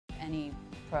any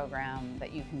program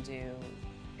that you can do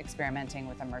experimenting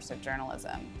with immersive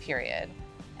journalism, period.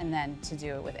 And then to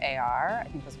do it with AR, I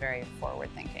think was very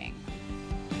forward-thinking.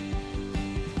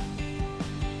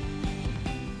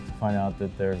 To find out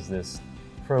that there's this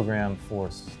program for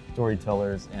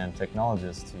storytellers and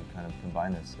technologists to kind of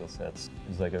combine their skill sets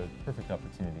is like a perfect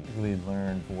opportunity. We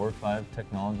learned 4 or 5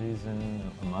 technologies in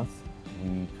a month.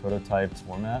 We prototyped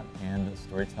format and a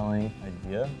storytelling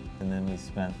idea, and then we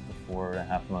spent the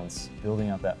 4.5 months building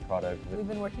out that product. We've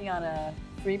been working on a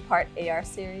 3-part AR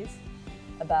series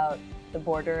about the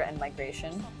border and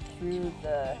migration through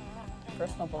the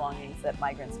personal belongings that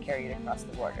migrants carried across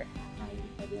the border.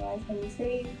 I realized when we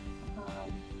saved,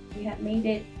 we had made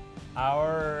it.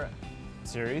 Our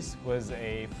series was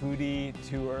a foodie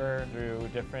tour through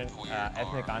different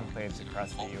ethnic enclaves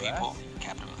across the U.S. People,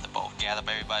 captain of the boat, gather up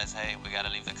everybody and say, hey, we got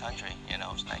to leave the country. You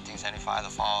know, it's 1975, the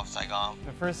fall of Saigon.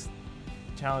 The first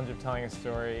challenge of telling a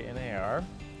story in AR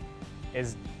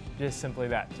is just simply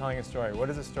that, telling a story. What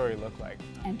does a story look like?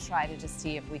 And try to just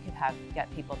see if we could get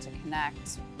people to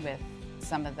connect with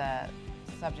some of the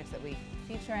subjects that we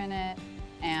feature in it,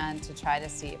 and to try to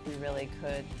see if we really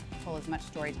could pull as much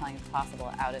storytelling as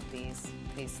possible out of these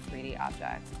 3D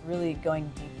objects. Really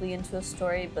going deeply into a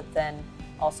story, but then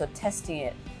also testing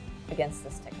it against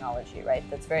this technology, right?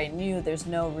 That's very new. There's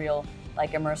no real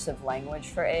like immersive language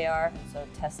for AR, and so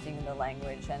testing the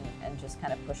language and just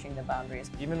kind of pushing the boundaries.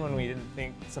 Even when we didn't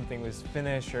think something was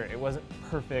finished or it wasn't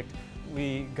perfect,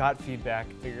 we got feedback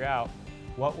to figure out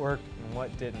what worked and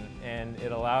what didn't, and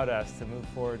it allowed us to move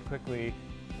forward quickly.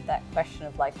 That question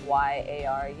of like why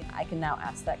AR, I can now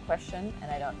ask that question,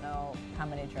 and I don't know how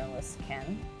many journalists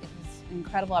can. It was an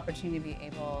incredible opportunity to be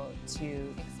able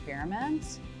to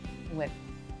experiment with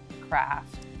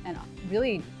craft and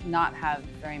really not have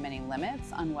very many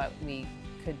limits on what we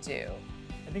could do.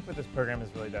 I think what this program has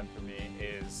really done for me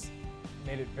is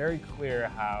made it very clear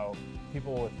how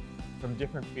people from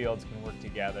different fields can work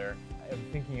together. I'm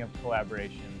thinking of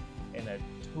collaboration in a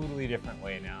totally different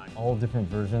way now. All different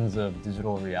versions of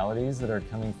digital realities that are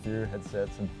coming through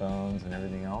headsets and phones and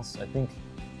everything else. I think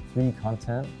 3D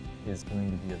content is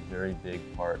going to be a very big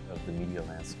part of the media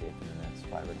landscape in the next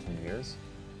 5 or 10 years.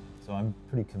 So I'm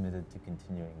pretty committed to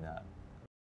continuing that.